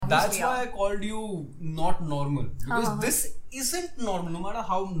That's why I called you not normal. Because this isn't normal. No matter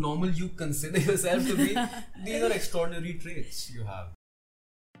how normal you consider yourself to be, these are extraordinary traits you have.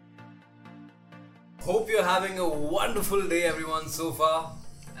 Hope you're having a wonderful day, everyone, so far.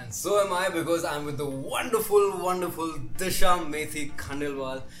 And so am I, because I'm with the wonderful Disha Methi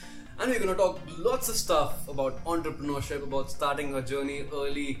Khandelwal. And we're going to talk lots of stuff about entrepreneurship, about starting her journey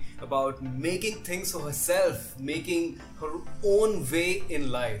early, about making things for herself, making her own way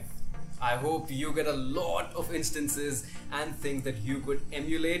in life. I hope you get a lot of instances and things that you could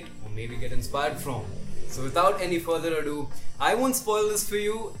emulate or maybe get inspired from. So without any further ado, I won't spoil this for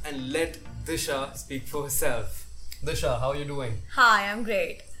you and let Disha speak for herself. Disha, how are you doing? Hi, I'm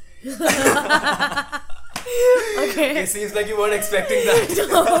great. Okay. It seems like you weren't expecting that.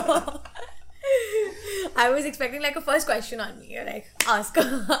 No. I was expecting like a first question on me. You're like, ask.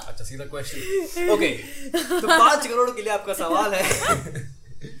 अच्छा सीधा question. Okay. तो 5 करोड़ के लिए आपका सवाल है.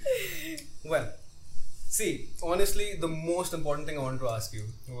 Well, see, honestly, the most important thing I wanted to ask you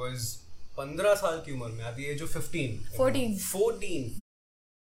was 15 साल की उम्र में, at the age of 15. 14.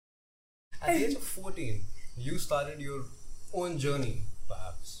 At the age of 14, you started your own journey,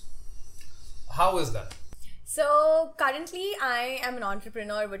 perhaps. How is that? So, currently, I am an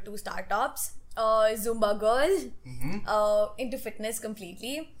entrepreneur with 2 startups. Zumba girl, into fitness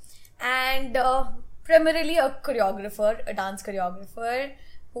completely. And primarily a choreographer, a dance choreographer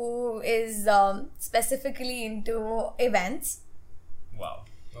who is specifically into events. Wow.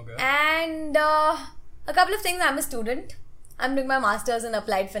 Okay. And a couple of things. I'm a student. I'm doing my master's in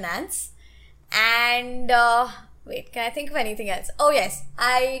applied finance. And wait, can I think of anything else? Oh yes,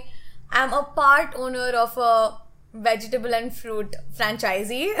 I am a part owner of a vegetable and fruit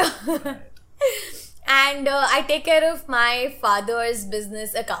franchisee. And I take care of my father's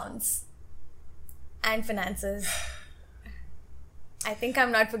business accounts and finances. I think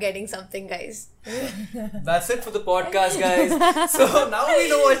I'm not forgetting something, guys. That's it for the podcast, guys. So now we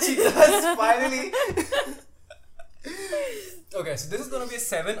know what she does, finally. Okay, so this is going to be a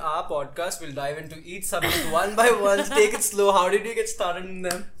 7-hour podcast. We'll dive into each subject one by one. Take it slow. How did you get started in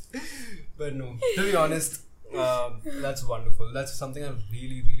them? But no, to be honest, that's wonderful. That's something I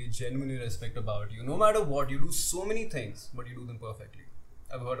really genuinely respect about you. No matter what, you do so many things, but you do them perfectly.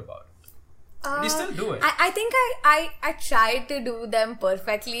 I've heard about it. And you still do it. I think I tried to do them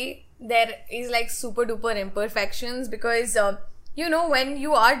perfectly. There is like super duper imperfections because you know, when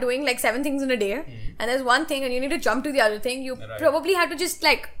you are doing like 7 things in a day and there's one thing and you need to jump to the other thing, you probably have to just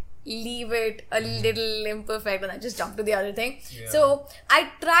like leave it a little imperfect and then just jump to the other thing. Yeah. So I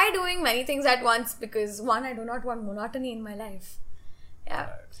try doing many things at once because one, I do not want monotony in my life. Yeah.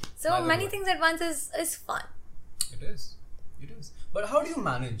 Right. So many things at once is fun. It is. But how do you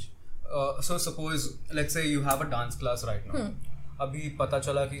manage? So suppose, let's say you have a dance class right now. Abhi pata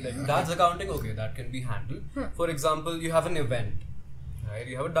chala ki like dance accounting, okay, that can be handled. For example, you have an event, right?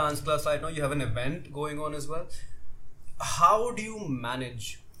 You have a dance class right now. You have an event going on as well. How do you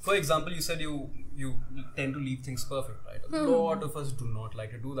manage? For example, you said you tend to leave things perfect, right? A lot of us do not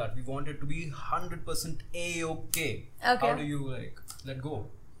like to do that. We want it to be 100% A-okay. Okay. How do you like let go?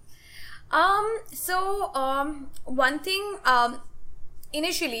 One thing,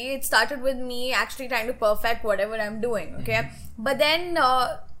 initially it started with me actually trying to perfect whatever I'm doing, okay? But then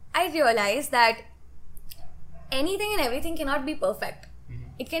I realized that anything and everything cannot be perfect.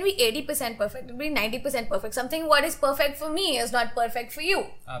 It can be 80% perfect, it can be 90% perfect. Something what is perfect for me is not perfect for you.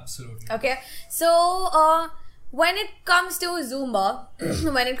 Absolutely. Okay? So, when it comes to Zumba,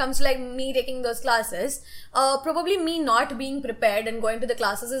 when it comes to like me taking those classes, probably me not being prepared and going to the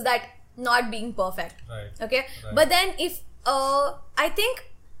classes is that not being perfect. Right. Okay? Right. But then if, I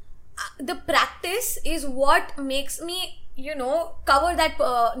think the practice is what makes me, you know, cover that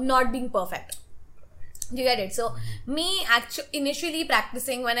not being perfect. You get it? So, me initially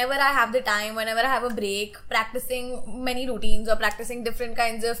practicing whenever I have the time, whenever I have a break, practicing many routines or practicing different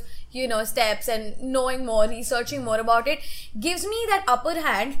kinds of, you know, steps and knowing more, researching more about it, gives me that upper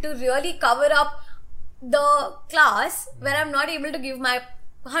hand to really cover up the class where I'm not able to give my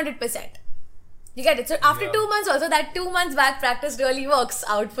 100%. You get it? So after 2 months also, that 2 months back practice really works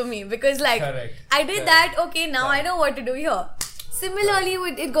out for me because like, I did that, okay, now I know what to do here. Similarly,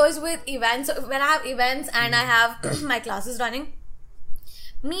 it goes with events. So when I have events and I have my classes running,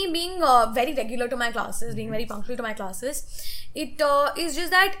 me being very regular to my classes, being very punctual to my classes, it is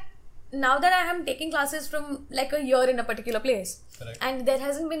just that now that I am taking classes from like a year in a particular place, and there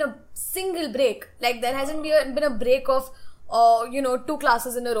hasn't been a single break, like there hasn't been a break of 2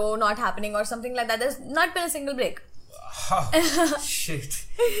 classes in a row not happening or something like that. There's not been a single break. Shit.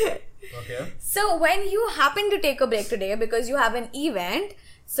 Okay. So when you happen to take a break today because you have an event,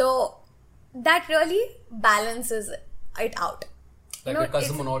 So that really balances it out. Like it cuts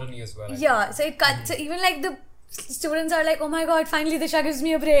the monotony as well. Yeah, so it cuts. So even like the students are like, oh my god, finally Disha gives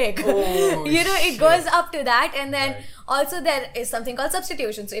me a break. Oh, it goes up to that. And then Right. also there is something called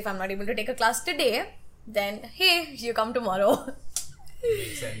substitution. So if I'm not able to take a class today, then hey, you come tomorrow.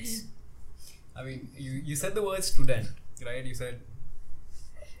 Makes sense. I mean, you said the word student, right? You said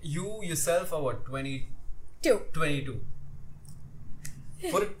you yourself are what, 22?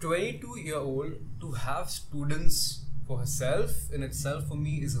 For a 22-year-old to have students for herself in itself, for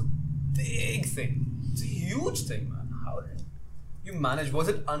me, is a big thing. It's a huge thing, man. How did you manage? Was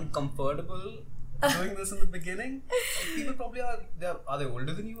it uncomfortable doing this in the beginning? Like, people probably are they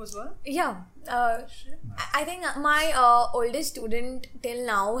older than you as well? Yeah. I think my oldest student till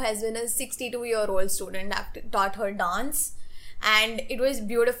now has been a 62-year-old student. I've taught her dance, and it was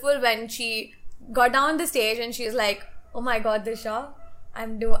beautiful when she got down the stage and she was like, "Oh my God, Disha, I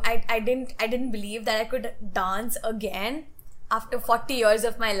didn't believe that I could dance again after 40 years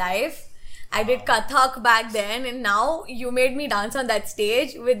of my life. I did Kathak back then, and now you made me dance on that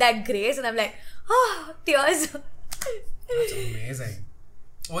stage with that grace." And I'm like, tears. That's amazing.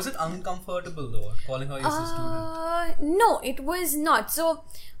 Was it uncomfortable though, calling her your student? No, it was not. So,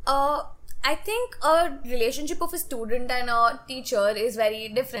 I think a relationship of a student and a teacher is very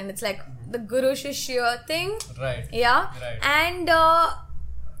different. It's like the Guru Shishya thing. Right. Yeah. Right. And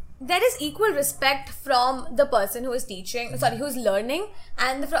there is equal respect from the person who is teaching, who's learning,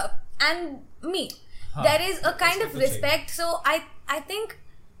 and me. Huh. There is a kind of That's respect. So I think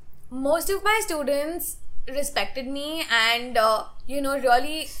most of my students respected me and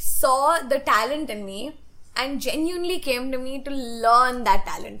really saw the talent in me and genuinely came to me to learn that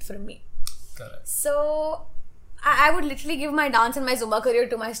talent from me. Correct. So I would literally give my dance and my Zumba career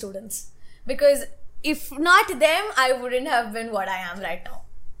to my students, because if not them, I wouldn't have been what I am right now.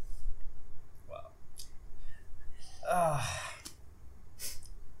 Wow.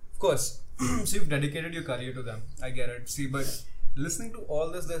 Of course. So you've dedicated your career to them. I get it. See, but listening to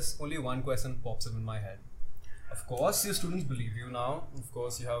all this, there's only one question pops up in my head. Of course, your students believe you now. Of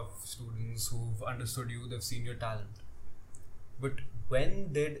course, you have students who've understood you. They've seen your talent. But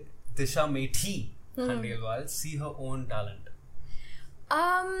when did Disha Methi Khandelwal see her own talent?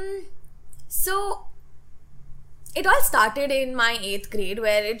 So it all started in my 8th grade,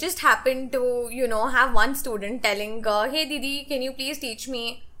 where it just happened to, have one student telling, "Hey Didi, can you please teach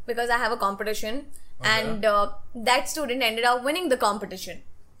me, because I have a competition." Okay. And that student ended up winning the competition.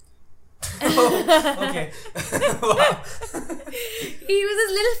 Oh, okay. Wow. He was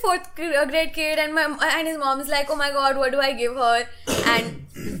this little 4th grade kid, and his mom is like, "Oh my God, what do I give her?"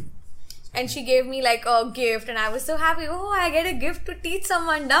 And she gave me like a gift, and I was so happy. Oh, I get a gift to teach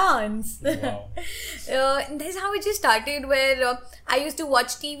someone dance. Wow. That's how it just started, where I used to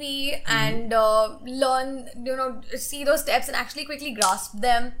watch TV and learn, see those steps and actually quickly grasp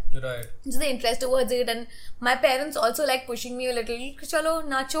them. Right. So the interest towards it, and my parents also like pushing me a little. Chalo,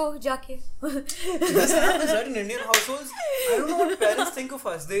 nacho, jaake. This happens, right, in Indian households. I don't know what parents think of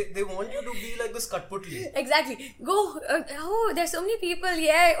us. They want you to be like this Katputli. Exactly. Go. There's so many people.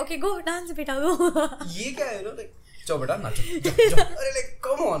 Yeah. Okay, go dance, beta. Go. Ye kya hai, like, chao beta, nacho. Like,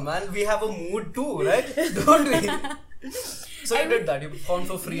 come on, man. We have a mood too, right? Don't we? So you did that. You performed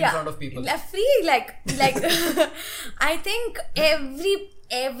for free in front of people. Free, like I think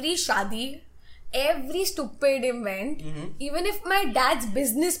every shadi, every stupid event, even if my dad's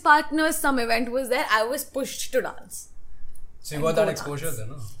business partner's some event was there, I was pushed to dance. So you got that exposure then,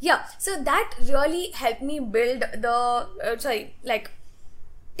 no? Yeah. So that really helped me build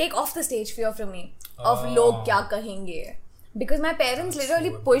take off the stage fear from me of log kya kahenge. Because my parents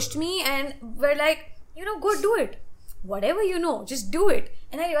literally pushed me and were like, go do it. Whatever you know, just do it.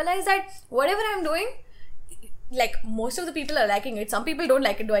 And I realized that whatever I'm doing, like, most of the people are liking it. Some people don't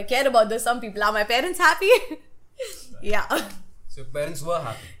like it. Do I care about this? Some people. Are my parents happy? Yeah. So parents were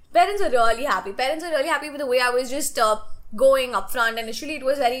happy. Parents were really happy. Parents were really happy with the way I was just going up front. Initially, it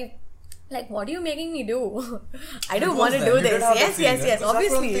was very like, what are you making me do? I don't want to do this. Yes, obviously. That's what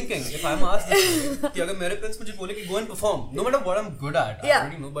I'm thinking. If I'm asked this, if my parents मुझे बोले कि go and perform, no matter what I'm good at, I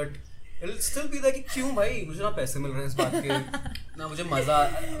already know, but it'll still be like, क्यों भाई मुझे ना पैसे मिल रहे हैं इस बात के, ना मुझे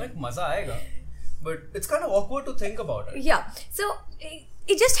मजा आएगा. But it's kind of awkward to think about it. Yeah. So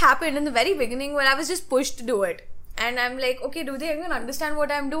it just happened in the very beginning where I was just pushed to do it. And I'm like, okay, do they even understand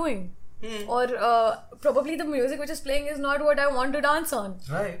what I'm doing? Or probably the music which is playing is not what I want to dance on.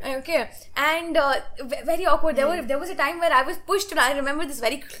 Right. Okay. And very awkward. There was a time where I was pushed to dance. I remember this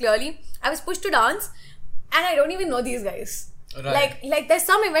very clearly. I was pushed to dance and I don't even know these guys. Right. Like there's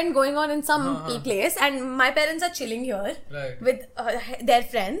some event going on in some place, and my parents are chilling here Right. with their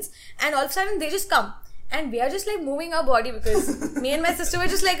friends, and all of a sudden they just come, and we are just like moving our body because me and my sister were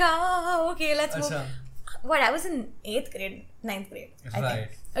just like, okay, let's move. Acha. What, I was in 8th grade, 9th grade, I Right.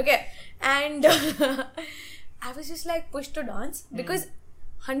 think. Okay, and I was just like pushed to dance because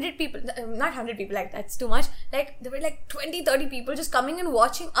 100 people, not 100 people, like that's too much, like there were like 20-30 people just coming and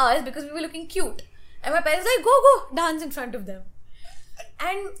watching us because we were looking cute, and my parents like, go dance in front of them.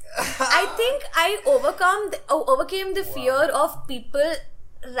 And I think I overcame the fear of people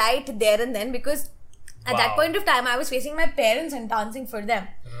right there and then, because at that point of time I was facing my parents and dancing for them.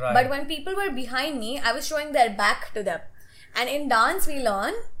 Right. But when people were behind me, I was showing their back to them. And in dance we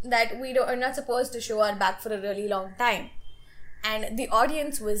learn that we are not supposed to show our back for a really long time. And the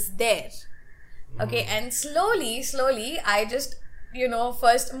audience was there. Okay, and slowly I just,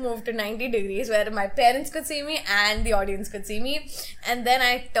 first moved to 90 degrees where my parents could see me and the audience could see me, and then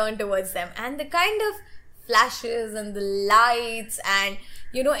I turned towards them, and the kind of flashes and the lights and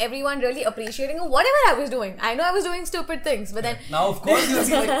everyone really appreciating whatever I was doing. I know I was doing stupid things, but then Now of course you'll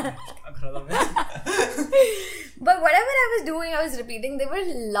see like but whatever I was doing, I was repeating, they were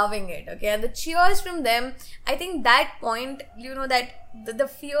loving it. Okay, and the cheers from them, I think that point, that the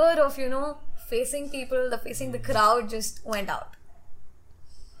fear of facing people, facing the crowd just went out.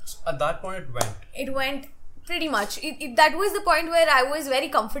 At that point It went pretty much. That was the point where I was very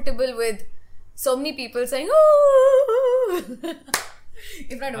comfortable with so many people saying, "Ooh."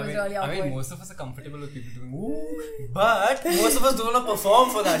 In front of us, really awkward. I mean, most of us are comfortable with people doing ooh, but most of us don't want to perform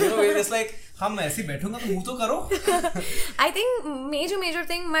for that. We're just like, हम ऐसे बैठूंगा तो मुँह तो करो. I think major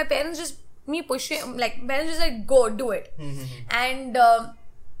thing, my parents just me pushing, like parents just like, go do it. And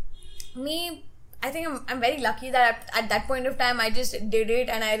me, I think I'm very lucky that at that point of time I just did it,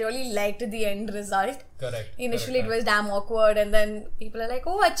 and I really liked the end result. Correct. Initially it was damn awkward, and then people are like,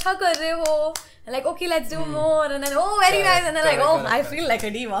 oh, acha kar rahe ho, and like, okay, let's do more, and then oh, very nice, and then like, oh, I feel like a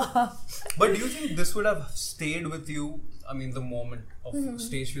diva. But do you think this would have stayed with you? I mean, the moment of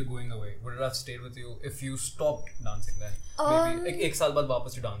stage fear going away, would it have stayed with you if you stopped dancing then? Maybe एक साल बाद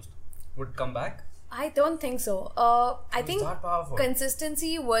वापस you danced, would it come back? I don't think so. I think that powerful?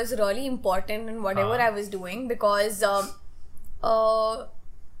 Consistency was really important in whatever I was doing, because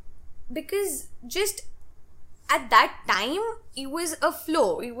just at that time it was a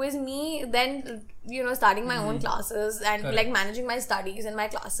flow. It was me then starting my own classes and Correct. like managing my studies and my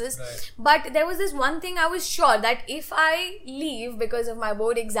classes. Right. But there was this one thing I was sure that if I leave because of my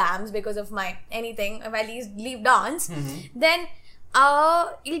board exams, because of my anything, if I leave dance, then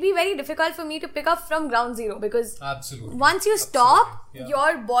it'll be very difficult for me to pick up from ground zero, because Absolutely. once you stop, Yeah.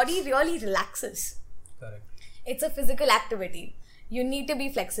 your body really relaxes. Correct. It's a physical activity. You need to be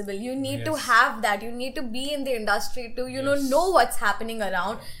flexible. You need to Yes. have that. You need to be in the industry to, know what's happening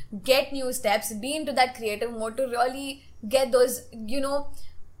around, get new steps, be into that creative mode to really get those,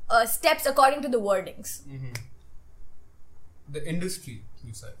 steps according to the wordings. The industry,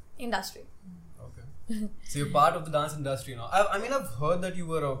 you said. Industry. Okay. So you're part of the dance industry now. I've heard that you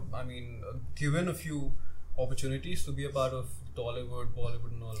were, given a few opportunities to be a part of Tollywood,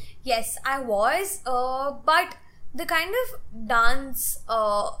 Bollywood and all. Yes, I was. But the kind of dance,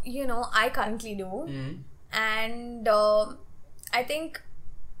 I currently do, and I think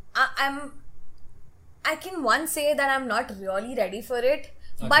I can once say that I'm not really ready for it.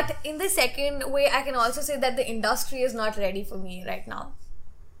 Okay. But in the second way, I can also say that the industry is not ready for me right now.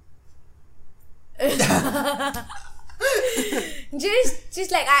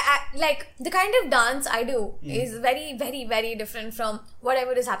 just like I like the kind of dance I do is very, very, very different from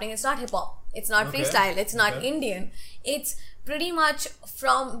whatever is happening. It's not hip hop. It's not Okay. freestyle. It's not Okay. Indian. It's pretty much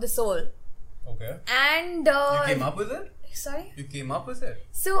from the soul. Okay. And You came up with it? sorry. You came up with it?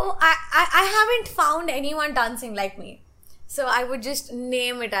 So I haven't found anyone dancing like me. So I would just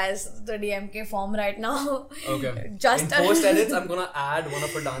name it as the DMK form right now. Okay. Just in post edits, I'm gonna add one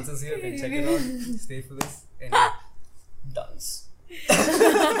of her dances here. You can check it out. Stay for this. Anyway, dance.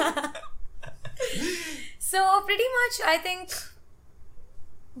 So pretty much, I think.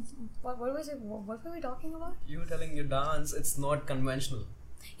 What was it? What were we talking about? You were telling your dance, it's not conventional.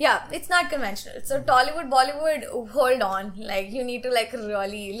 Yeah, it's not conventional. So Tollywood, Bollywood, hold on. Like you need to like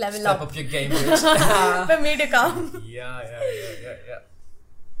really level Step up up your game, bitch. for me to come. Yeah.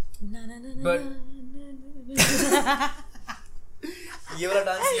 Na, na, na, na, But- na, na. You were a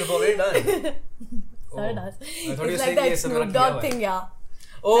dance you've already done. Sorry, dance. I thought you were It's saying like that yes, Snoop Dogg thing, yeah.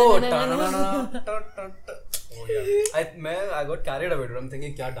 Oh, Na, na, na, na, ta-na-na-na. Oh yeah. I got carried away. I'm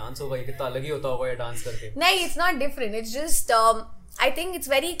thinking क्या dance होगा ये कितना अलग ही होता होगा ये dance करके. No, it's not different. It's just I think it's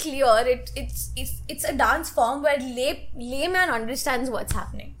very clear. It's a dance form where layman understands what's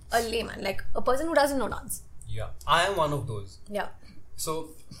happening. A layman, like a person who doesn't know dance. Yeah, I am one of those. Yeah. So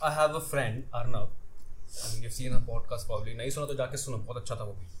I have a friend, Arnav. I mean, you've seen a podcast probably. नहीं सुना तो जाके सुनो, बहुत अच्छा था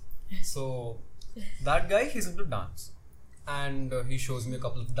वो भी. So that guy, he's into dance, and he shows me a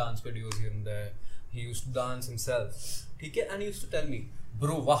couple of dance videos here and there. He used to dance himself, ठीक है? And he used to tell me,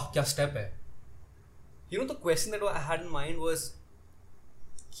 bro, वाह क्या step है. You know, the question that I had in mind was,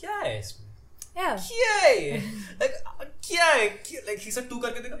 क्या है इसमें? Yeah. क्या है? Like क्या है? Like he said, तू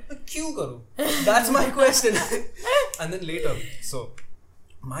करके देखा, क्यों करूँ? That's my question. And then later, so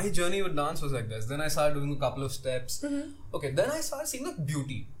my journey with dance was like this. Then I started doing a couple of steps. Okay, then I started seeing the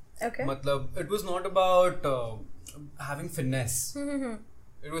beauty. Okay. Matlab, it was not about having finesse.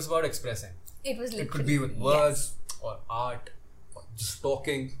 It was about expressing. It was literally. It could be with words or art or just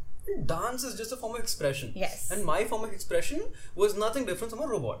talking. Dance is just a form of expression. Yes. And my form of expression was nothing different from a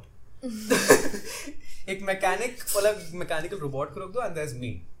robot. एक mechanical robot को रख दो and there's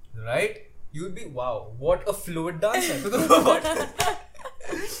me, right? You'd be, wow, what a fluid dancer to the robot.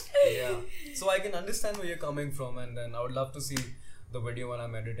 Yeah. So I can understand where you're coming from, and then I would love to see the video when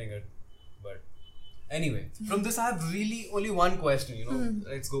I'm editing it. But anyway, from this I have really only one question, you know.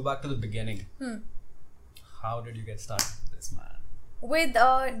 Let's go back to the beginning. How did you get started with this, man? With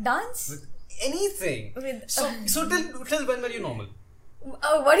dance? With anything. So till when were you normal?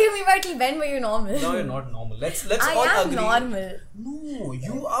 What do you mean by till when were you normal? No, you're not normal. Let's I all am agree. normal. No,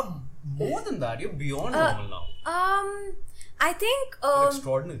 you are more than that. You're beyond normal now. I think You're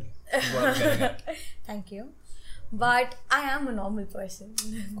extraordinary. is what I'm getting at. Thank you. But I am a normal person.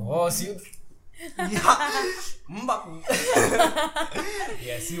 Of course, you. Yeah.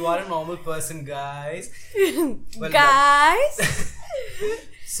 Yes, you are a normal person, guys. Well, Guys.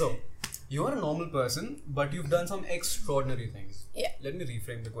 So, you are a normal person, but you've done some extraordinary things. Yeah. Let me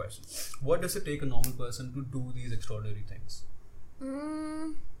reframe the question. What does it take a normal person to do these extraordinary things?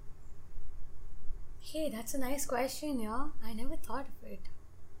 Hey, that's a nice question, yeah. I never thought of it.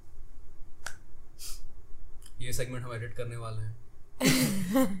 ये segment हम edit करने वाले हैं.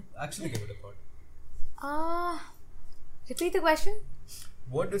 Actually, give it a thought. Repeat the question.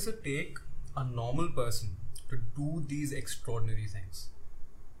 What does it take a normal person to do these extraordinary things?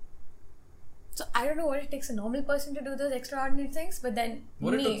 So I don't know what it takes a normal person to do those extraordinary things, but then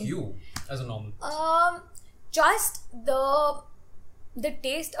What it took you as a normal person? Just the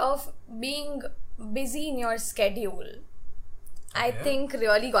taste of being busy in your schedule. I Okay. think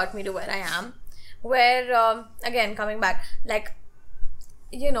really got me to where I am. Where again coming back, like,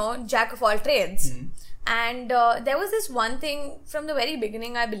 you know, jack of all trades. And there was this one thing from the very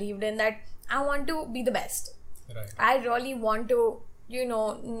beginning I believed in, that I want to be the best. Right. I really want to, you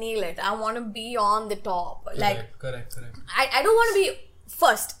know, nail it. I want to be on the top. Correct. I don't want to be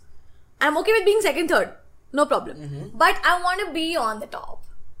first. I'm okay with being second, third. No problem. But I want to be on the top.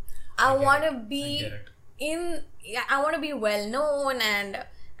 I want to be I want to be well known, and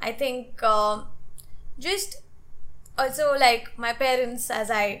I think just also like my parents, as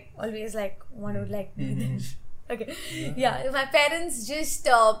I always like want to like be them. Okay. Yeah. My parents just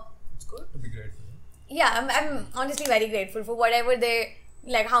It's good to be grateful. yeah, I'm honestly very grateful for whatever they,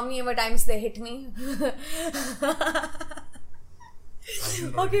 like, how many ever times they hit me.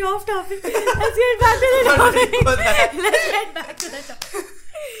 Okay, off topic. Let's get back to the topic.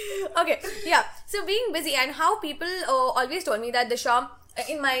 Okay, yeah. So being busy, and how people always told me that Disha,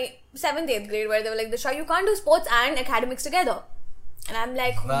 in my 7th, 8th grade, where they were like, Disha, you can't do sports and academics together. And I'm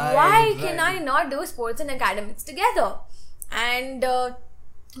like, why can I not do sports and academics together? And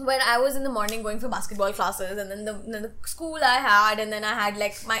when I was in the morning going for basketball classes, and then the school I had, and then I had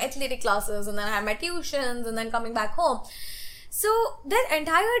like my athletic classes, and then I had my tuitions, and then coming back home. So that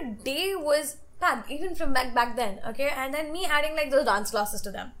entire day was packed, even from back then, okay? And then me adding like those dance classes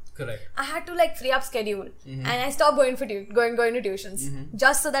to them. Correct. I had to like free up schedule, and I stopped going for going to tuitions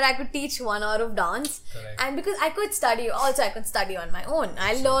just so that I could teach 1 hour of dance. Correct. And because I could study, also I could study on my own.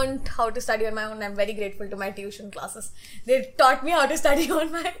 I learned how to study on my own. I'm very grateful to my tuition classes. They taught me how to study on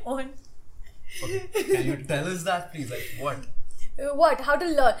my own. Okay. Can you tell us that, please? Like what? What? How to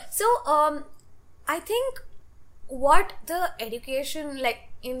learn? So I think what the education, like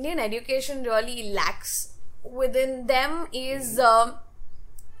Indian education, really lacks within them is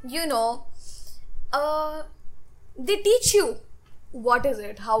you know, they teach you what is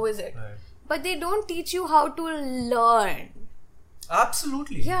it, how is it, Right. but they don't teach you how to learn.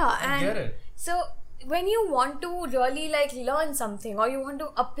 Absolutely. Yeah, I and get it. so when you want to really like learn something or you want to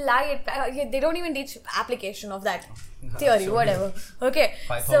apply it, they don't even teach application of that theory, whatever. Okay.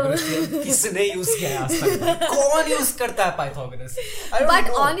 Pythagoras theorem किसने use किया है आज तक? कौन use करता है Pythagoras?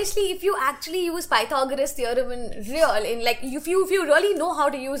 But honestly, if you actually use Pythagoras theorem in real, in like if you really know how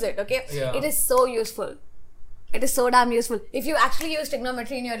to use it, okay, it is so useful. It is so damn useful. If you actually use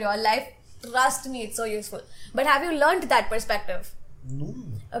trigonometry in your real life, trust me, it's so useful. But have you learned that perspective? No.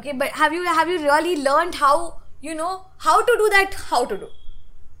 Okay, but have you really learned how, you know, how to do that? How to do?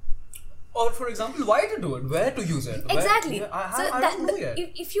 Or for example, why to do it? Where to use it? Exactly. I don't know yet.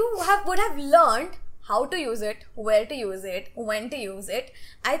 If you would have learned how to use it, where to use it, when to use it,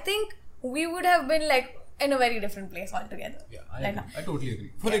 I think we would have been like in a very different place altogether. Yeah, I totally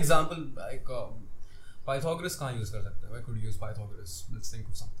agree. For example, like Pythagoras can't use कर सकते. Why could you use Pythagoras? Let's think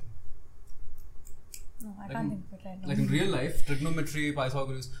of something. No, I can't think of it right now. Like in real life, trigonometry,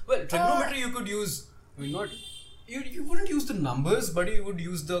 Pythagoras. Well, trigonometry you could use. I mean, not. You wouldn't use the numbers, but you would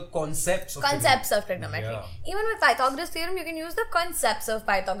use the concepts of trigonometry. Yeah. Even with Pythagoras theorem, you can use the concepts of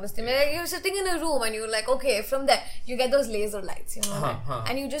Pythagoras theorem. Like you're sitting in a room and you're like, okay, from there you get those laser lights, you know,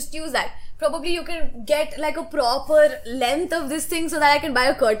 and you just use that. Probably you can get like a proper length of this thing so that I can buy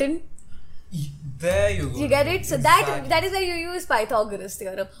a curtain. There you go. You get it? So that is where you use Pythagoras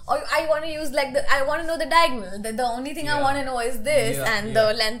theorem. Or I want to use like I want to know the diagonal. The only thing I want to know is this and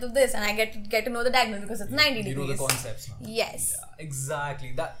the length of this, and I get to know the diagonal because it's 90 degrees. You know the concepts now. Yes. Yeah,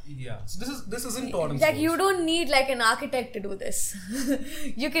 exactly. So this isn't taught in like schools. You don't need like an architect to do this.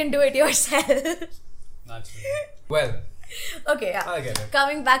 You can do it yourself. That's right. Well. Okay. Yeah. I get it.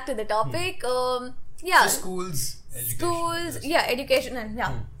 Coming back to the topic. So schools, education. Education and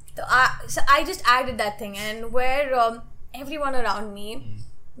So I just added that thing, and where everyone around me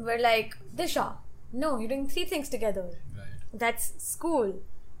were like, Disha, no, you're doing 3 things together. Right. That's school,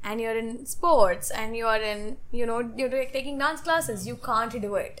 and you're in sports, and you're in, you're taking dance classes. You can't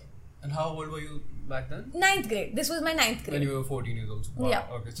do it. And how old were you back then? 9th grade. This was my 9th grade. When you were 14 years old. Wow.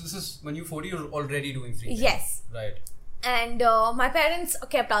 Yeah. Okay. So this is when you're 40, you're already doing 3 things. Yes. Right. And my parents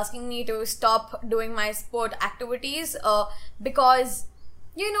kept asking me to stop doing my sport activities because,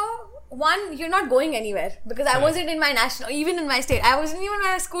 one, you're not going anywhere, because I wasn't in my national, even in my state. I wasn't even in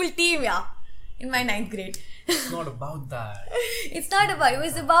my school team, in my 9th grade. It's not about that. It's not about, it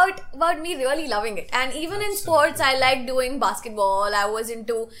was about me really loving it. And even in sports, I liked doing basketball, I was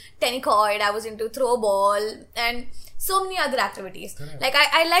into tennis-court, I was into throw ball, and so many other activities. Correct. Like,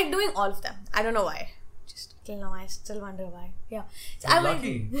 I like doing all of them. I don't know why. Till now, I still wonder why. Yeah. So I'm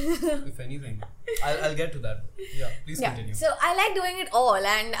lucky, if anything. I'll get to that. Yeah, please continue. So I like doing it all,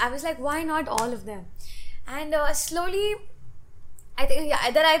 and I was like, why not all of them? And slowly, I think,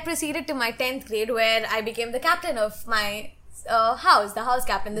 then I proceeded to my 10th grade, where I became the captain of my house, the house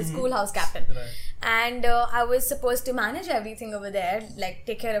captain, the school house captain. Right. And I was supposed to manage everything over there, like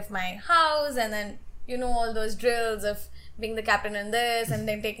take care of my house, and then, all those drills of being the captain in this and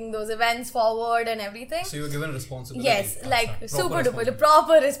then taking those events forward and everything. So you were given responsibility. Yes, like super duper,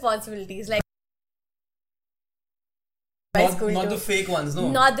 proper responsibilities. Like not the fake ones, no.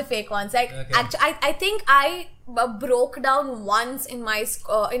 Not the fake ones. Like actually, I think I broke down once in my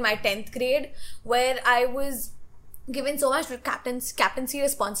 10th grade, where I was given so much captaincy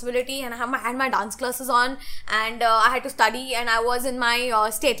responsibility, and I had my dance classes on, and I had to study, and I was in my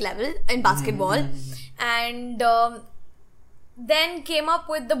state level in basketball, and then came up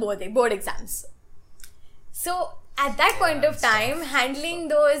with the board exams. So at that point of time, handling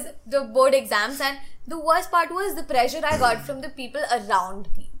the board exams, and the worst part was the pressure I got from the people around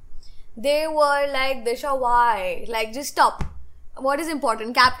me. They were like, Disha, why? Like, just stop. What is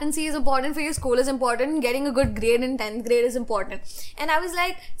important? Captaincy is important for you, school is important, getting a good grade in 10th grade is important. And I was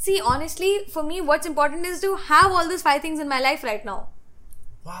like, see, honestly, for me, what's important is to have all these 5 things in my life right now.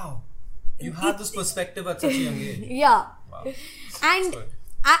 Wow. You had this perspective at such a young age. Yeah. Wow. And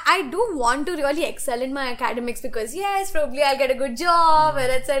I do want to really excel in my academics, because yes, probably I'll get a good job,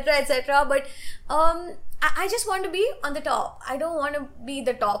 and etc. But I just want to be on the top. I don't want to be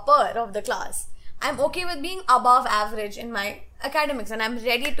the topper of the class. I'm okay with being above average in my academics, and I'm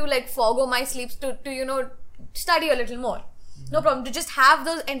ready to like forgo my sleeps to study a little more. No problem. To just have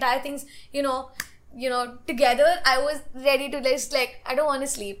those entire things, together. I was ready to just like, I don't want to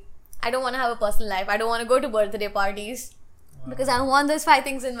sleep. I don't want to have a personal life. I don't want to go to birthday parties. Wow. Because I want those 5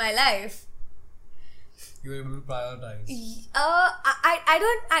 things in my life. You were able to prioritize. I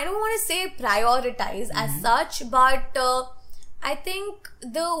don't want to say prioritize as such, but I think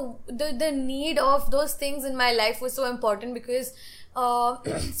the need of those things in my life was so important, because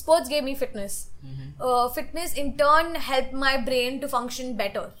sports gave me fitness. Fitness in turn helped my brain to function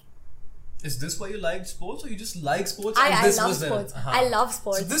better. Is this why you liked sports, or you just like sports? And I this love was there? sports. Uh-huh. I love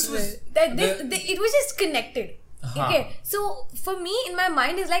sports. So this was it was just connected. Okay, so for me, in my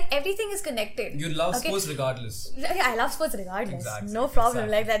mind, is like everything is connected. You love sports regardless. I love sports regardless. Exactly. No problem.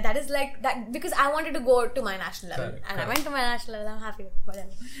 Exactly. Like that. That is like that because I wanted to go to my national level, Correct, and correct. I went to my national level. I'm happy.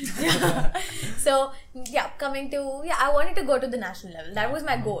 Whatever. So I wanted to go to the national level. That was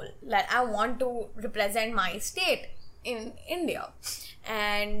my goal. Like I want to represent my state in India,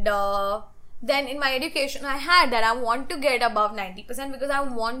 and then in my education, I had that I want to get above 90% because I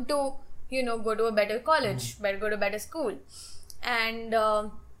want to, go to a better college, go to a better school. And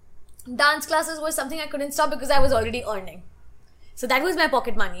dance classes was something I couldn't stop because I was already earning. So that was my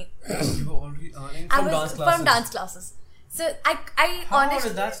pocket money. You were already earning from dance classes? From dance classes. So I How honestly...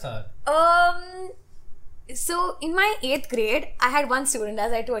 did that start? So in my 8th grade, I had one student,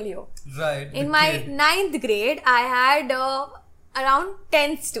 as I told you. Right. In my 9th grade, I had around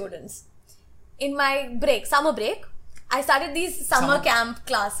 10 students. In my summer break, I started these summer camp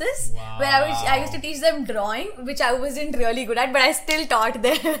classes where I used to teach them drawing, which I wasn't really good at, but I still taught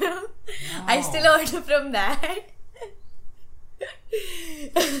them. I still earned from that.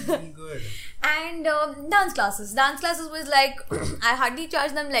 Very good. And dance classes. Dance classes was like, I hardly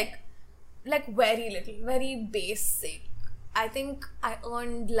charged them like very little, very basic. I think I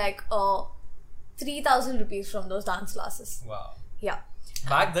earned like 3,000 rupees from those dance classes. Wow. Yeah.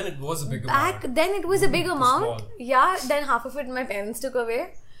 Back then it was a big amount. Back then it was a big amount. Small. Yeah, then half of it my parents took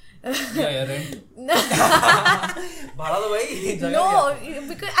away. Yeah, rent. No,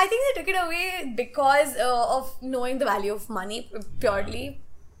 because I think they took it away because of knowing the value of money purely.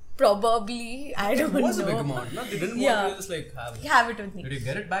 Probably, I don't know. It was a big amount. No, they didn't want you to just like have it. Have it with me. Did you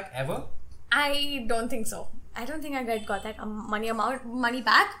get it back ever? I don't think so. I don't think I got that money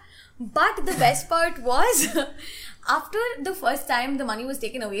back. But the best part was, after the first time the money was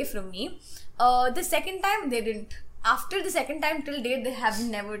taken away from me, the second time they didn't. After the second time till date, they have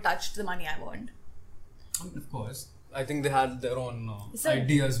never touched the money I earned. Of course. I think they had their own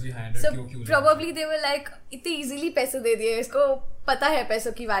ideas behind it. So probably they were like, इतने easily पैसे दे दिए, इसको पता है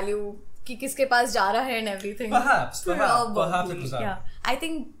पैसों की value, कि किसके पास जा रहा है and everything. Perhaps it was that. Yeah, I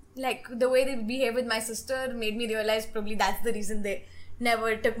think like the way they behave with my sister made me realize probably that's the reason they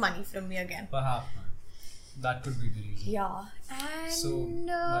never took money from me again. Perhaps. That could be the reason. Yeah. And so,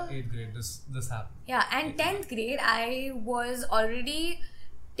 by 8th grade, this happened. Yeah, and 10th grade, I was already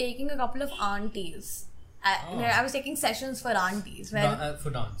taking a couple of aunties. I was taking sessions for aunties. For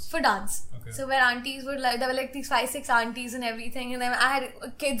dance? For dance. Okay. So where aunties were like, there were like these 5-6 aunties and everything. And then I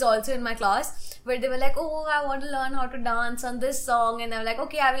had kids also in my class where they were like, oh, I want to learn how to dance on this song. And I was like,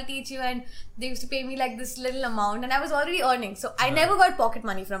 okay, I will teach you. And they used to pay me like this little amount. And I was already earning. So I never got pocket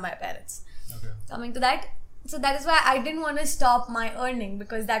money from my parents. Okay. Coming to that. So that is why I didn't want to stop my earning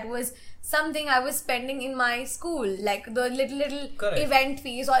because that was something I was spending in my school, like the little event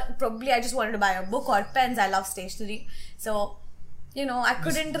fees, or probably I just wanted to buy a book or pens. I love stationery, so I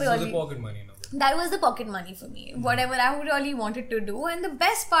couldn't really. This was the pocket money, no? That was the pocket money for me. Whatever I really wanted to do, and the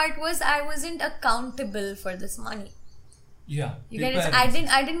best part was I wasn't accountable for this money. Yeah, you get it. I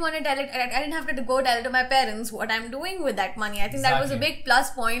didn't want to tell it. I didn't have to go tell it to my parents what I'm doing with that money. I think that was a big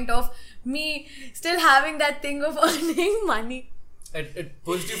plus point of me still having that thing of earning money. It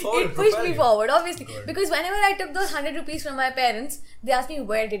pushed you forward. It pushed me forward, obviously. Good. Because whenever I took those 100 rupees from my parents, they asked me,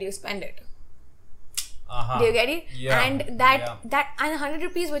 where did you spend it? Do you get it? Yeah. And that 100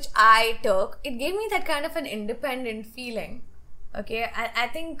 rupees which I took, it gave me that kind of an independent feeling. Okay, I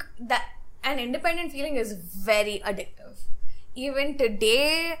think that an independent feeling is very addictive. Even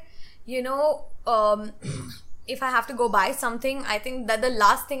today, if I have to go buy something, I think that the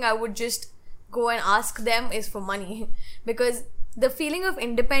last thing I would just go and ask them is for money, because the feeling of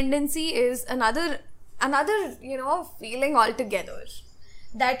independency is another feeling altogether.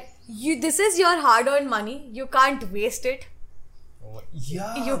 That this is your hard-earned money, you can't waste it.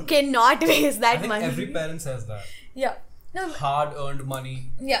 Yeah, you cannot waste that money. Every parent says that. Yeah, no, hard-earned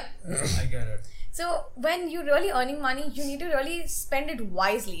money. Yeah, I get it. So when you're really earning money, you need to really spend it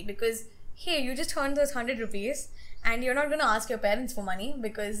wisely, because hey, you just earned those 100 rupees and you're not going to ask your parents for money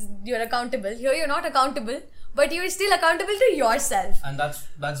because you're accountable. Here you're not accountable, but you're still accountable to yourself. And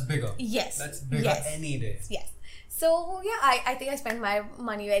that's bigger. Yes. That's bigger any day. Yes. So yeah, I think I spend my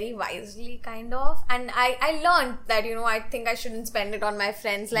money very wisely, kind of. And I learned that, I think I shouldn't spend it on my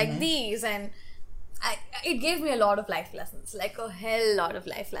friends like these, and it gave me a lot of life lessons, like a hell lot of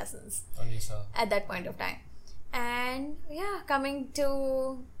life lessons at that point of time. And yeah, coming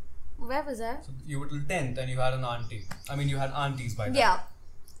to, where was I? So you were till 10th and you had an auntie. I mean, you had aunties by then. Yeah.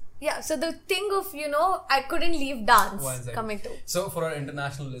 yeah, so the thing of, I couldn't leave dance One second. coming to. So for our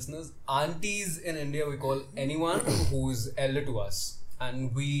international listeners, aunties in India we call anyone who's elder to us,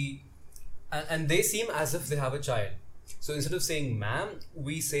 and and they seem as if they have a child. So instead of saying ma'am,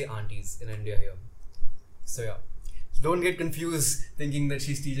 we say aunties in India here. So yeah, don't get confused thinking that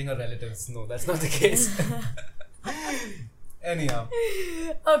she's teaching her relatives. No, that's not the case. Anyhow,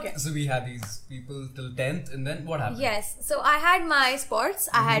 Okay. so we had these people till 10th, and then what happened? Yes, so I had my sports,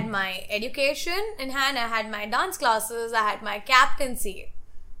 I had my education in hand, I had my dance classes, I had my captaincy.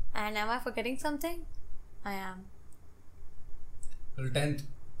 And am I forgetting something? I am. Till 10th.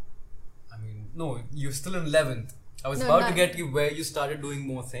 I mean, no, you're still in 11th. I was No, about to not- get you where you started doing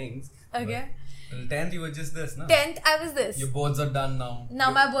more things. Okay. Till 10th, you were just this, no? 10th, I was this. Your boards are done now. Now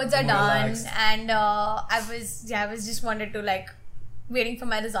You're my boards are more done, relaxed. and I was just wanted to like waiting for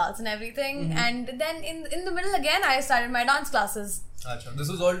my results and everything. And then in the middle again, I started my dance classes. Achha, this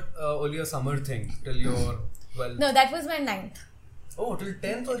was all only a summer thing till your 12th. No, that was my 9th. Oh, till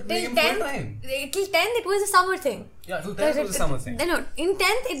 10th or Till became 10th, full time? till 10th it was a summer thing. Yeah, till 10th was a summer thing. No, in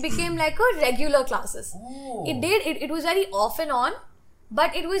 10th it became like a regular classes. Oh. It was very off and on,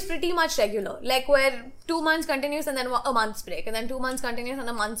 but it was pretty much regular. Like where 2 months continuous and then a month's break, and then 2 months continuous and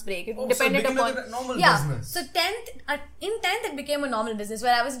a month's break. It Oh, so it depended became upon like a normal yeah. business. So 10th in 10th it became a normal business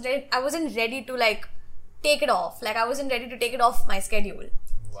where I wasn't ready to like take it off. Like I wasn't ready to take it off my schedule.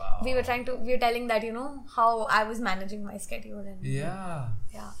 Wow. We were telling that how I was managing my schedule and Yeah.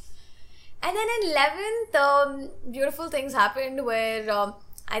 yeah. And then in 11th, beautiful things happened where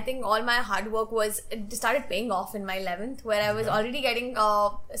I think all my hard work started paying off in my 11th, where I was already getting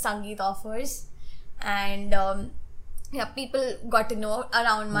Sangeet offers, and people got to know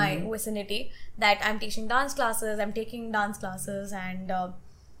around my vicinity that I'm teaching dance classes, I'm taking dance classes, and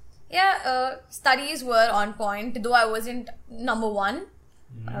studies were on point, though I wasn't number one.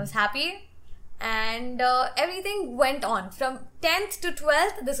 I was happy. And everything went on from 10th to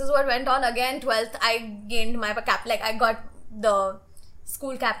 12th. This is what went on again. 12th, I gained my I got the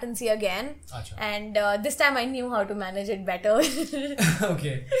school captaincy again. Achha. And this time I knew how to manage it better.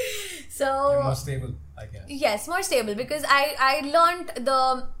 Okay. So You're more stable, I guess. yes, more stable, because I learned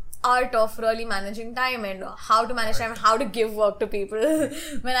the art of really managing time and how to manage time, how to give work to people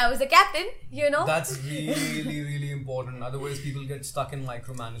when I was a captain, That's really, really important. Otherwise, people get stuck in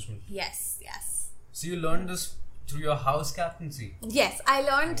micromanagement. Yes. So you learned this through your house captaincy. Yes, I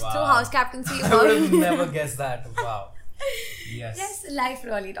learned through Wow. house captaincy. I would have never guessed that. Wow. Yes. Yes, life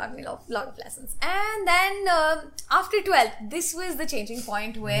really taught me a lot of lessons. And then after 12th, this was the changing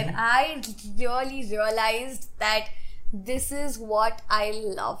point where I really realized that this is what I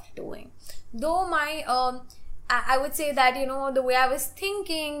love doing. Though I would say that, the way I was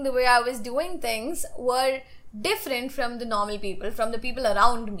thinking, the way I was doing things were different from the normal people, from the people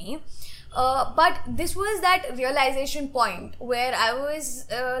around me. But this was that realization point where I was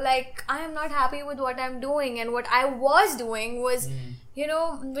I am not happy with what I'm doing, and what I was doing was,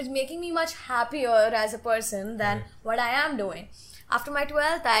 was making me much happier as a person than what I am doing. After my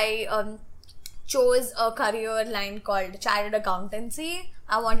 12th, I chose a career line called chartered accountancy.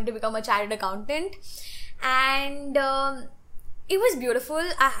 I wanted to become a chartered accountant, and it was beautiful.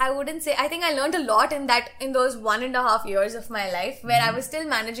 I wouldn't say, I think I learned a lot in those 1.5 years of my life where I was still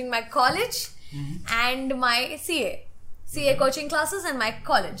managing my college and my CA coaching classes and my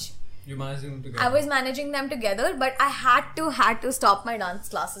college. You managed them together. I was managing them together, but I had to stop my dance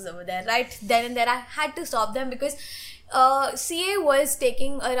classes over there. Right then and there, I had to stop them because CA was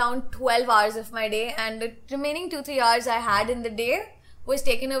taking around 12 hours of my day, and the remaining 2-3 hours I had in the day was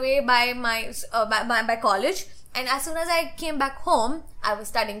taken away by my by college. And as soon as I came back home, I was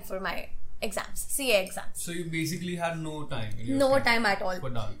studying for my exams, CA exams. So you basically had no time. in your No schedule time at all. for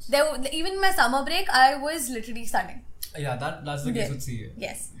dance. Even my summer break, I was literally studying. Yeah, that's the case with CA.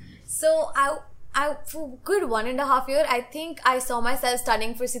 Yes. So I for good 1.5 years, I think I saw myself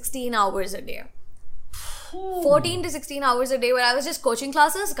studying for 16 hours a day. 14 to 16 hours a day, where I was just coaching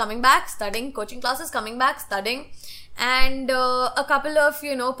classes, coming back, studying, coaching classes, coming back, studying. And a couple of,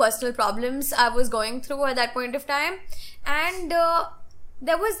 personal problems I was going through at that point of time. And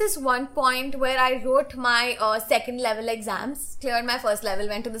there was this one point where I wrote my second level exams, cleared my first level,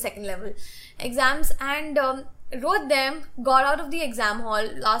 went to the second level exams, and wrote them, got out of the exam hall,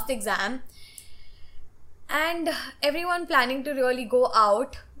 last exam, and everyone planning to really go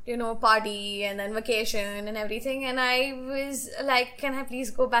out, party and then vacation and everything. And I was like, can I please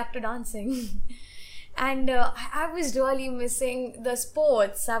go back to dancing? And I was really missing the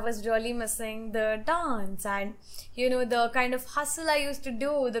sports. I was really missing the dance and, the kind of hustle I used to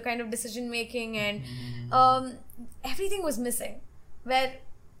do, the kind of decision making, and everything was missing. Where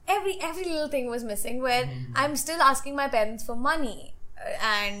every little thing was missing, where I'm still asking my parents for money,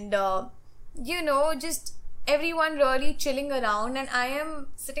 and just everyone really chilling around, and I am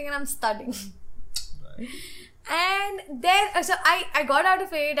sitting and I'm studying. Right. And then, so I got out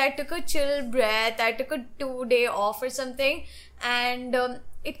of it. I took a chill breath. I took a 2-day off or something, and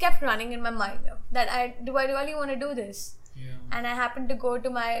it kept running in my mind that do I really want to do this? Yeah. And I happened to go to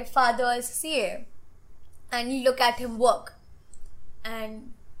my father's CA and look at him work,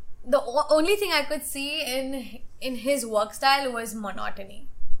 and the only thing I could see in his work style was monotony.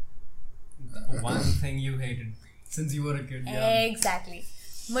 One thing you hated since you were a kid. Yeah. Exactly.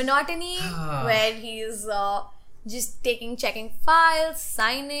 Monotony, where he's just checking files,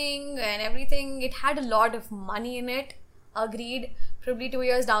 signing and everything. It had a lot of money in it. Agreed. Probably 2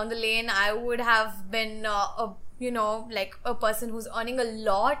 years down the lane, I would have been a person who's earning a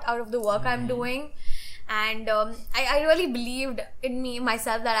lot out of the work I'm doing. And I really believed in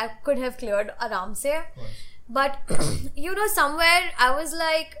myself that I could have cleared aram se. But somewhere I was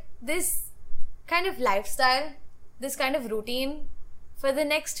like, this kind of lifestyle, this kind of routine for the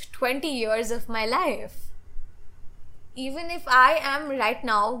next 20 years of my life. Even if I am right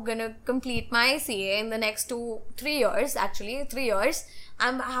now gonna complete my CA in the next 3 years, actually 3 years,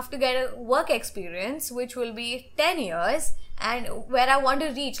 I have to get a work experience which will be 10 years, and where I want to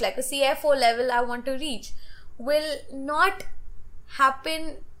reach, like a CFO level I want to reach, will not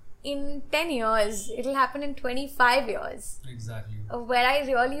happen in 10 years. It'll happen in 25 years. Exactly. Where I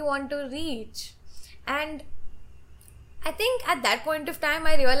really want to reach. And I think at that point of time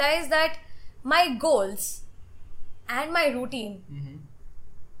I realized that my goals and my routine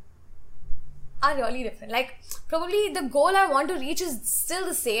are really different. Like, probably the goal I want to reach is still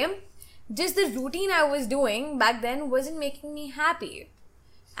the same, just the routine I was doing back then wasn't making me happy.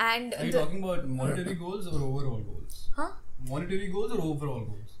 And are you talking about monetary goals or overall goals? Huh? Monetary goals or overall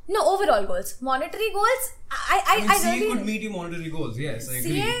goals? No, overall goals. Monetary goals, I CA really could meet your monetary goals. Yes, I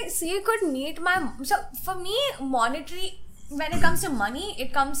agree. CA could meet my... So, for me, monetary, when it comes to money,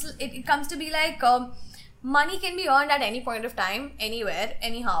 it comes to be like... money can be earned at any point of time, anywhere,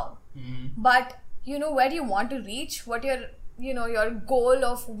 anyhow. But where you want to reach, what your goal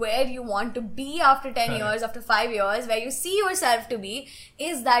of where you want to be after 10 years, after 5 years, where you see yourself to be,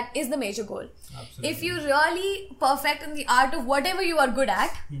 is the major goal. Absolutely. If you're really perfect in the art of whatever you are good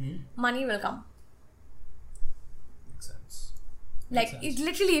at, money will come. Makes sense. Like, it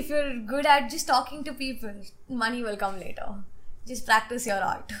literally, if you're good at just talking to people, money will come later. Just practice your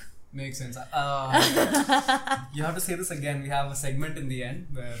art. Makes sense. You have to say this again. We have a segment in the end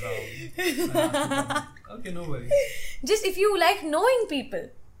where... okay, no worries. Just if you like knowing people,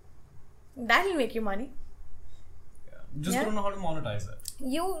 that'll make you money. Yeah. Just don't know how to monetize it.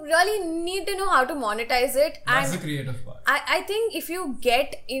 You really need to know how to monetize it. That's and the creative part. I think if you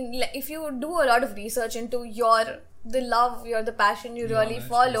if you do a lot of research into the passion you really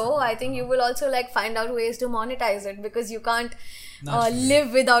follow, I think you will also find out ways to monetize it, because you can't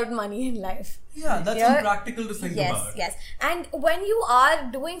live without money in life. Yeah, that's impractical to think about. Yes. And when you are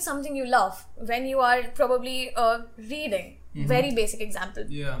doing something you love, when you are probably reading, very basic example.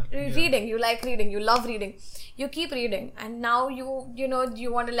 Reading, you like reading, you love reading, you keep reading, and now you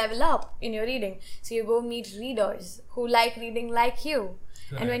want to level up in your reading, so you go meet readers who like reading like you.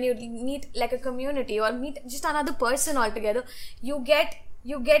 Correct. And when you meet like a community or meet just another person altogether, you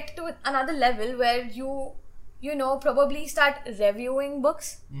get to another level where you probably start reviewing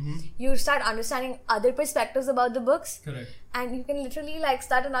books. You start understanding other perspectives about the books. Correct. And you can literally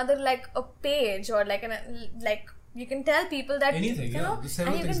start another a page, or you can tell people that anything,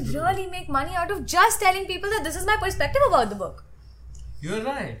 and you can really make money out of just telling people that this is my perspective about the book. You're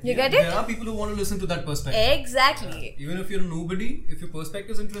right. You get it? There are people who want to listen to that perspective. Exactly. Even if you're a nobody, if your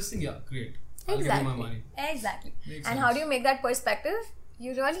perspective is interesting, great. I'll give you my money. Exactly. Makes and sense. how do you make that perspective?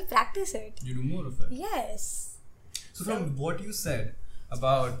 You really practice it. You do more of it. Yes. So from what you said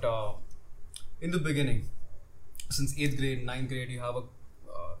about in the beginning, since 8th grade, 9th grade, you have a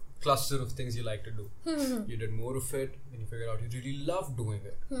cluster of things you like to do. You did more of it, and you figured out you really love doing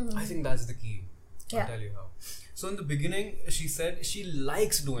it. I think that's the key. I'll tell you how. So in the beginning, she said she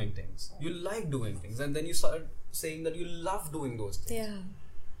likes doing things. You like doing things, and then you started saying that you love doing those things. Yeah.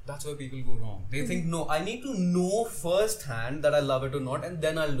 That's where people go wrong. They think, no, I need to know firsthand that I love it or not, and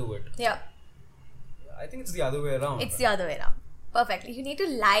then I'll do it. Yeah. I think it's the other way around. It's the other way around. Perfectly. You need to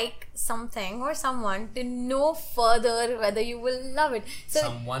like something or someone to know further whether you will love it. So,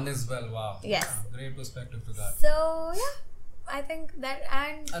 someone as well. Wow. Yes. Yeah, great perspective to that. So I think that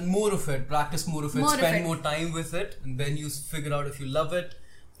and more of it. Practice more of it. Spend more time with it, and then you figure out if you love it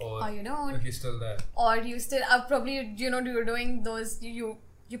or you don't. if you're still there. Or you still probably you're doing those you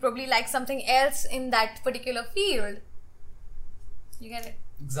you probably like something else in that particular field. You get it?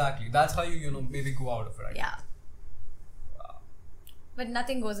 Exactly. That's how you maybe go out of it. Right? Yeah. Wow. But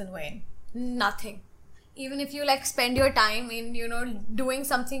nothing goes in vain. Nothing. Even if you like spend your time in, doing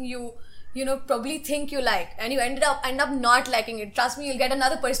something you probably think you like, and you end up not liking it. Trust me, you'll get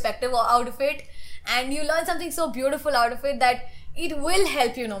another perspective out of it, and you learn something so beautiful out of it that it will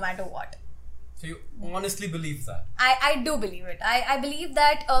help you no matter what. So you honestly believe that? I do believe it. I believe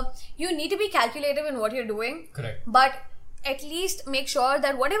that you need to be calculative in what you're doing. Correct. But at least make sure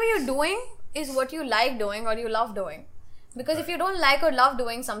that whatever you're doing is what you like doing or you love doing. Because if you don't like or love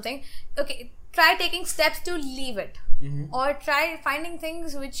doing something, okay, try taking steps to leave it. Or try finding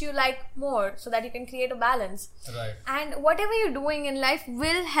things which you like more so that you can create a balance. Right. And whatever you're doing in life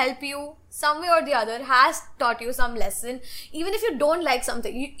will help you some way or the other, has taught you some lesson. Even if you don't like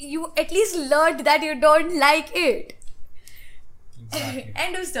something, you at least learned that you don't like it. Exactly.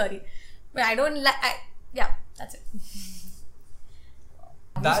 End of story. But I don't like... Yeah, that's it.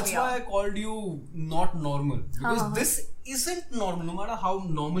 That's why I called you not normal. Because this isn't normal. No matter how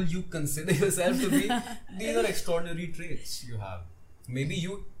normal you consider yourself to be, these are extraordinary traits you have. Maybe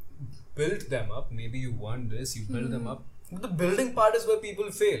you built them up. Maybe you won this. You built them up. But the building part is where people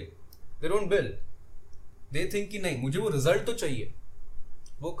fail. They don't build. They think कि नहीं, मुझे वो result तो चाहिए.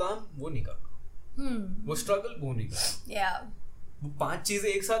 वो काम वो नहीं करना. वो struggle वो नहीं करना. Yeah. वो 5 चीजें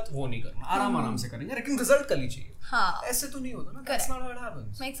एक साथ वो नहीं करना. आराम से करेंगे. लेकिन result कल ही चाहिए. हाँ. ऐसे तो नहीं होता ना. That's not how it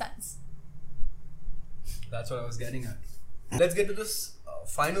happens. Makes sense. That's what I was getting at. Let's get to this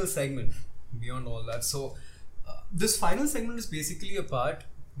final segment beyond all that. So, this final segment is basically a part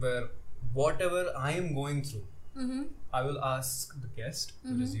where whatever I am going through, I will ask the guest,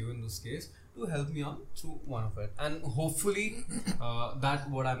 which is you in this case, to help me out through one of it. And hopefully, that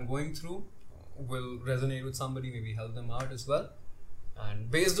what I'm going through will resonate with somebody, maybe help them out as well.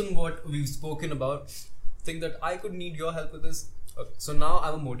 And based on what we've spoken about, think that I could need your help with this. Okay, so now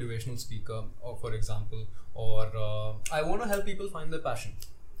I'm a motivational speaker, or for example, or I want to help people find their passion.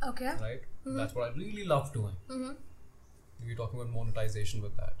 Okay. Right? That's what I really love doing. We're talking about monetization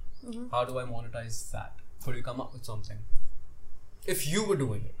with that. How do I monetize that? How do you come up with something? If you were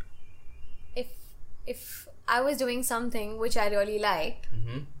doing it. If I was doing something which I really liked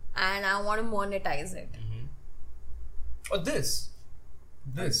and I want to monetize it. Or this.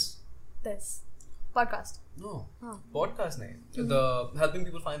 Podcast. No. Podcast nahi. The helping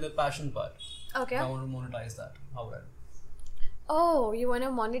people find their passion part. Okay. I want to monetize that. How would I? Oh, you want to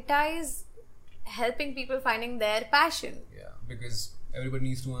monetize helping people finding their passion. Yeah, because everybody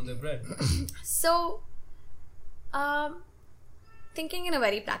needs to earn their bread. So, thinking in a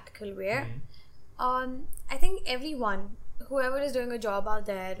very practical way, I think everyone, whoever is doing a job out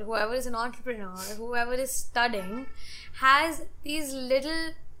there, whoever is an entrepreneur, whoever is studying, has these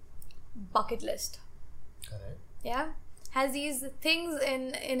little bucket list. Correct. Yeah, has these things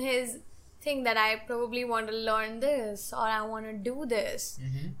in his thing that I probably want to learn this or I want to do this.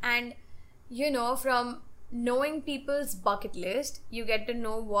 And from knowing people's bucket list, you get to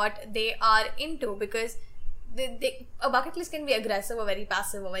know what they are into, because a bucket list can be aggressive or very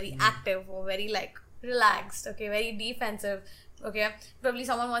passive or very active or very like relaxed, okay, very defensive, okay. Probably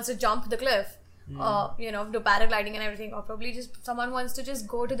someone wants to jump the cliff or do paragliding and everything, or probably just someone wants to just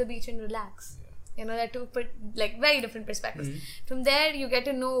go to the beach and relax. They're two like very different perspectives. From there you get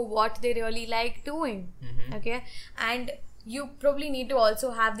to know what they really like doing, okay. And you probably need to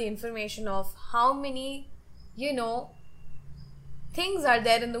also have the information of how many things are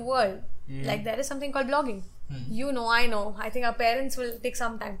there in the world. Like there is something called blogging. I know, I think our parents will take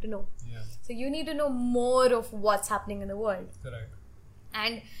some time to know. So you need to know more of what's happening in the world. Correct.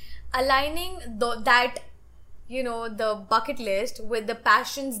 And aligning that the bucket list with the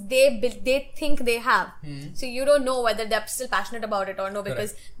passions they think they have. So you don't know whether they're still passionate about it or no,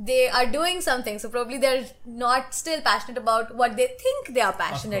 because they are doing something. So probably they're not still passionate about what they think they are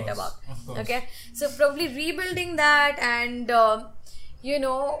passionate about. Of course. Okay. So probably rebuilding that and,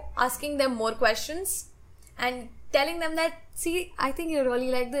 asking them more questions and telling them that, see, I think you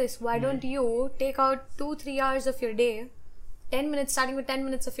really like this. Why don't you take out 2-3 hours of your day, 10 minutes, starting with 10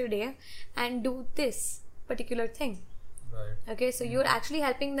 minutes of your day, and do this particular thing. Right. Okay, so you're actually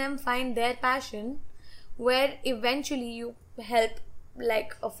helping them find their passion, where eventually you help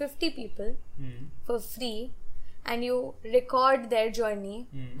like 50 people for free, and you record their journey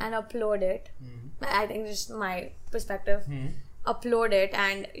and upload it. I think just my perspective. Upload it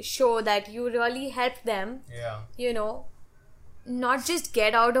and show that you really help them. Not just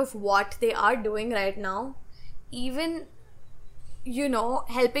get out of what they are doing right now, even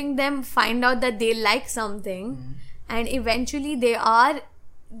helping them find out that they like something, and eventually they are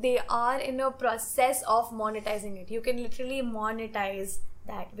they are in a process of monetizing it. You can literally monetize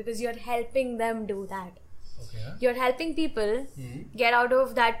that because you're helping them do that. Okay. You're helping people get out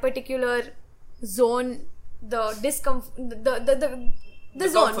of that particular zone, the discomfort, the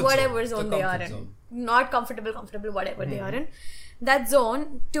zone, comfort whatever zone. zone The they are comfort in. zone. Not comfortable, whatever they are in. That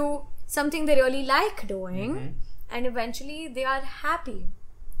zone to something they really like doing, and eventually they are happy.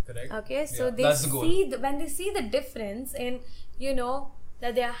 Correct. Okay, so Yeah, they that's the goal. see when they see the difference in, you know,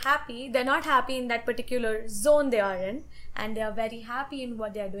 that they are happy, they're not happy in that particular zone they are in, and they are very happy in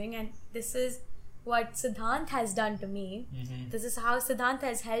what they are doing. And this is what Siddhant has done to me. This is how Siddhant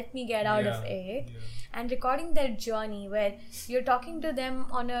has helped me get out of it. And recording their journey, where you're talking to them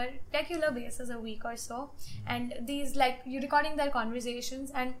on a regular basis, a week or so, and these, like, you're recording their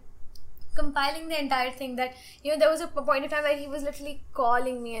conversations and compiling the entire thing. That, you know, there was a point of time where he was literally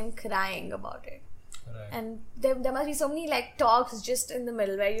calling me and crying about it. Right. And there must be so many, like, talks just in the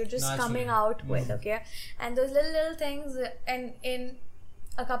middle where you're just Naturally. coming out with, okay, and those little things, and in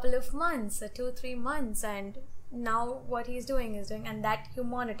a couple of months, 2-3 months, and now what he's doing is doing, and that you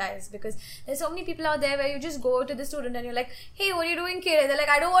monetize, because there's so many people out there where you just go to the student and you're like, hey, what are you doing, kid? They're like,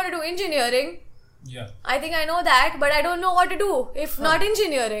 I don't want to do engineering. Yeah. I think I know that, but I don't know what to do if not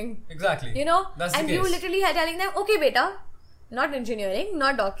engineering. Exactly. You know? That's the and case. you literally are telling them, okay, beta, not engineering,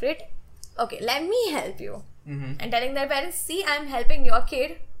 not doctorate. Okay, let me help you. And telling their parents, see, I'm helping your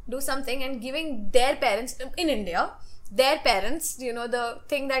kid do something, and giving their parents in India, their parents, you know, the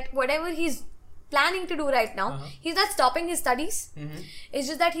thing that whatever he's planning to do right now, he's not stopping his studies. It's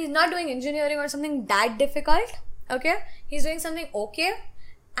just that he's not doing engineering or something that difficult. Okay? He's doing something okay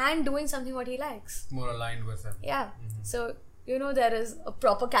and doing something what he likes. More aligned with him. Yeah. So, you know, there is a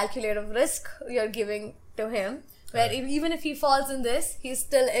proper calculator of risk you're giving to him, where even if he falls in this, he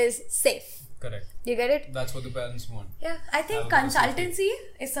still is safe. Correct. You get it? That's what the parents want. Yeah. I think Have a bit of consultancy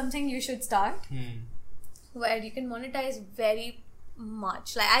is something you should start, where you can monetize very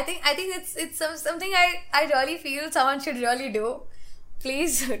much. Like, I think it's something I really feel someone should really do.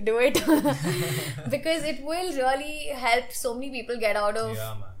 Please do it. Because it will really help so many people get out of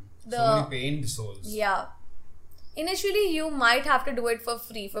Yeah, man. the... So many pained souls. Yeah. Initially, you might have to do it for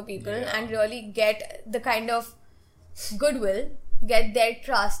free for people and really get the kind of goodwill, get their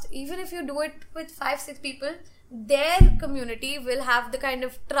trust. Even if you do it with 5-6 people, their community will have the kind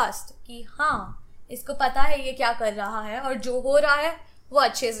of trust कि हाँ, इसको पता है ये क्या कर रहा है, और जो हो रहा है वो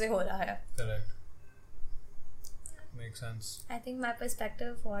अच्छे से हो रहा है. Correct. Makes sense. I think my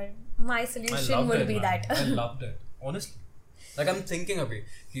perspective or my solution would be man. that. I loved it. Honestly. Like, I'm thinking okay,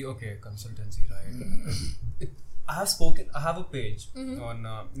 consultancy, right? I have a page on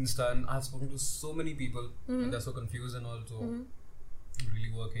Insta, and I have spoken to so many people, and they're so confused and also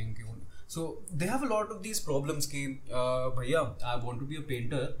really working. So they have a lot of these problems. Bhaiya, I want to be a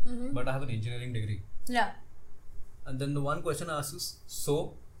painter, but I have an engineering degree. Yeah. And then the one question I ask is,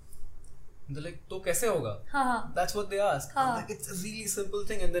 so? And they're like, to kaise hoga? That's what they ask. I'm like, it's a really simple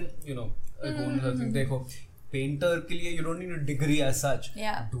thing. And then, you know, I go on the thing, dekho, painter ke liye you don't need a degree as such.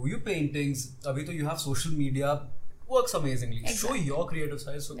 Yeah. Do your paintings. Abhi to you have social media. Works amazingly. Exactly. Show your creative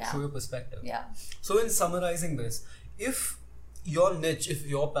side, show your perspective. Yeah. So in summarizing this, if your niche, if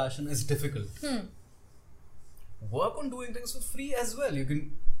your passion is difficult, work on doing things for free as well. You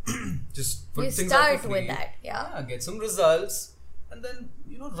can just put things out for free. With that. Yeah. Get some results, and then,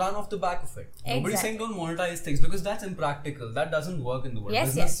 you know, run off the back of it. Exactly. Nobody's saying don't monetize things, because that's impractical. That doesn't work in the world.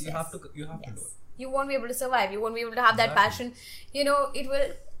 Business, you have to do it. You won't be able to survive. You won't be able to have that passion. You know, it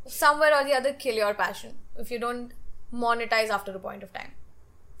will somewhere or the other kill your passion if you don't monetize after a point of time.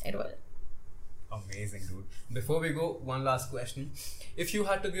 It will. Amazing, dude. Before we go, one last question. If you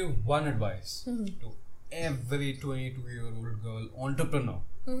had to give one advice to every 22-year-old girl entrepreneur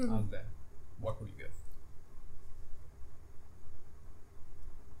out there, what would you give?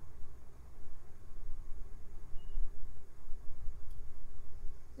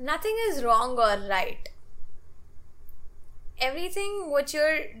 Nothing is wrong or right. Everything what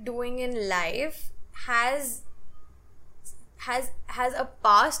you're doing in life has a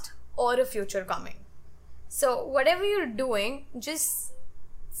past or a future coming. So whatever you're doing, just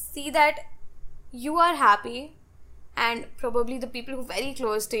see that you are happy, and probably the people who are very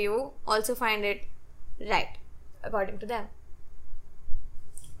close to you also find it right according to them.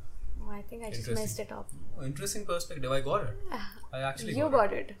 Oh, I think I just messed it up. Oh, interesting perspective. I got it. I actually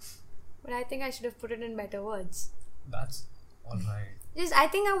got it. But I think I should have put it in better words. That's alright. I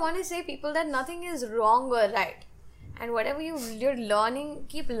think I want to say people that nothing is wrong or right. And whatever you're learning,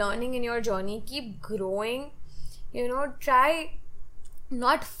 keep learning in your journey, keep growing. You know, try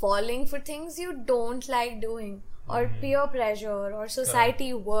not falling for things you don't like doing, or peer pressure or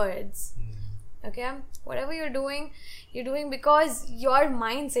society words. Okay, whatever you're doing because your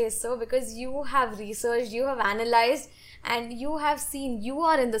mind says so, because you have researched, you have analyzed, and you have seen you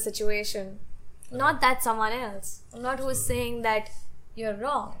are in the situation, not that someone else, not who's saying that you're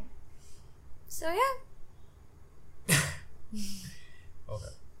wrong. So yeah.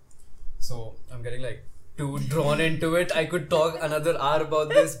 Okay. So I'm getting like too drawn into it. I could talk another hour about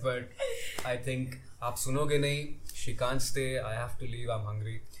this, but I think aap sunoge nahi. She can't stay. I have to leave. I'm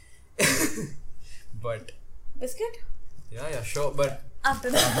hungry. But Biscuit? yeah, sure. But After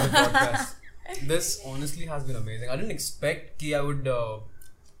after that. the podcast, this honestly has been amazing. I didn't expect कि I would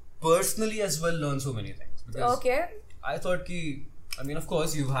personally as well learn so many things. Because Okay. I thought कि, I mean, of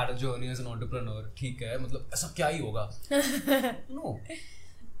course, you've had a journey as an entrepreneur. ठीक है, मतलब ऐसा क्या ही होगा? No.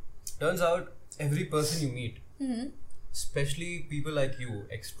 Turns out, every person you meet, especially people like you,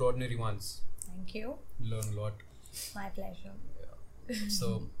 extraordinary ones, Thank you. learn a lot. My pleasure.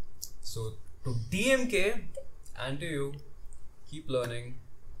 So to DMK and to you, keep learning.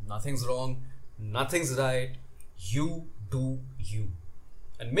 Nothing's wrong. Nothing's right. You do you.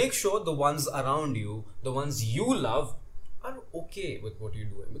 And make sure the ones around you, the ones you love, are okay with what you're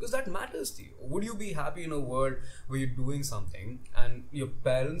doing, because that matters to you. Would you be happy in a world where you're doing something and your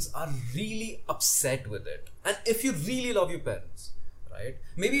parents are really upset with it? And if you really love your parents, right?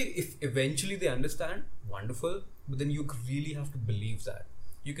 Maybe if eventually they understand, wonderful, but then you really have to believe that.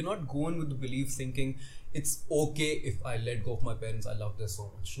 You cannot go in with the belief thinking it's okay if I let go of my parents, I love them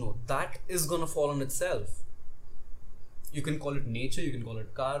so much. No, that is gonna fall on itself. You can call it nature, you can call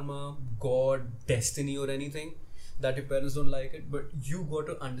it karma, God, destiny, or anything, that your parents don't like it, but you got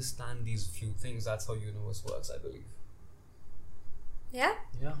to understand these few things. That's how universe works, I believe. Yeah?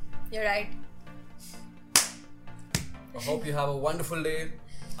 Yeah. You're right. I hope you have a wonderful day.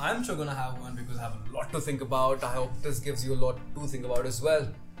 I'm sure gonna have one because I have a lot to think about. I hope this gives you a lot to think about as well.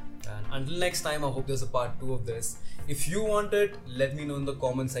 And until next time, I hope there's a part 2 of this. If you want it, let me know in the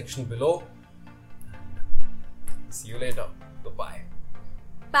comment section below. See you later. Bye-bye.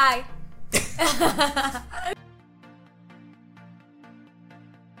 Bye.